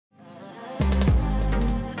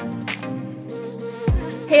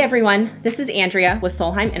Hey everyone, this is Andrea with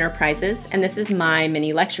Solheim Enterprises, and this is my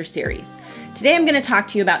mini lecture series. Today I'm going to talk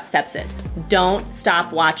to you about sepsis. Don't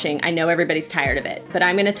stop watching. I know everybody's tired of it, but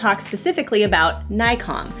I'm going to talk specifically about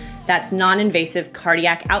NICOM. That's non-invasive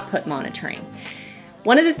cardiac output monitoring.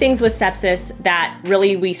 One of the things with sepsis that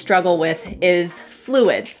really we struggle with is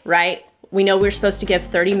fluids, right? We know we're supposed to give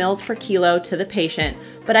 30 mils per kilo to the patient,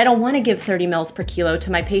 but I don't want to give 30 mils per kilo to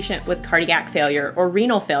my patient with cardiac failure or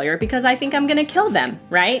renal failure because I think I'm going to kill them,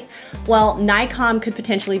 right? Well, NICOM could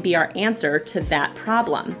potentially be our answer to that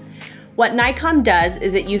problem. What NICOM does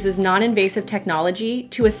is it uses non-invasive technology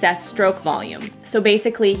to assess stroke volume. So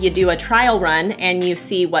basically you do a trial run and you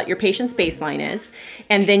see what your patient's baseline is,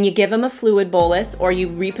 and then you give them a fluid bolus or you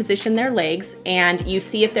reposition their legs and you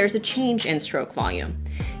see if there's a change in stroke volume.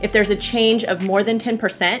 If there's a change of more than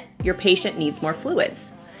 10%, your patient needs more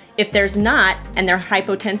fluids. If there's not and they're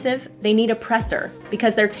hypotensive, they need a pressor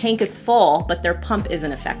because their tank is full but their pump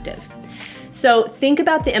isn't effective. So think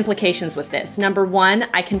about the implications with this. Number one,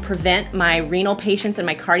 I can prevent my renal patients and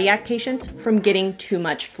my cardiac patients from getting too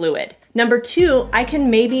much fluid. Number two, I can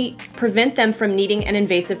maybe prevent them from needing an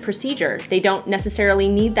invasive procedure. They don't necessarily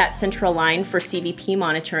need that central line for CVP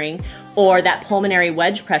monitoring or that pulmonary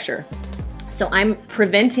wedge pressure. So I'm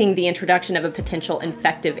preventing the introduction of a potential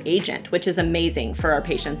infective agent, which is amazing for our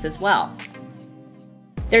patients as well.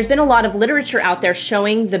 There's been a lot of literature out there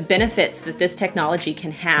showing the benefits that this technology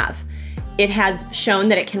can have. It has shown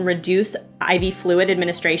that it can reduce IV fluid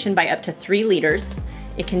administration by up to 3 liters.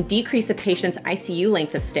 It can decrease a patient's ICU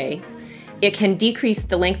length of stay. It can decrease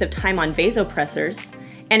the length of time on vasopressors.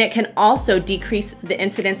 And it can also decrease the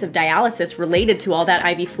incidence of dialysis related to all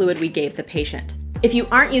that IV fluid we gave the patient. If you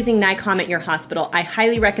aren't using NICOM at your hospital, I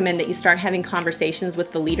highly recommend that you start having conversations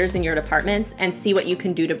with the leaders in your departments and see what you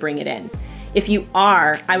can do to bring it in. If you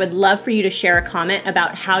are, I would love for you to share a comment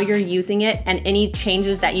about how you're using it and any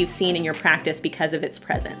changes that you've seen in your practice because of its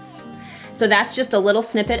presence. So that's just a little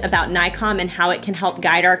snippet about NICOM and how it can help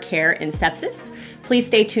guide our care in sepsis. Please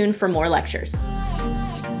stay tuned for more lectures.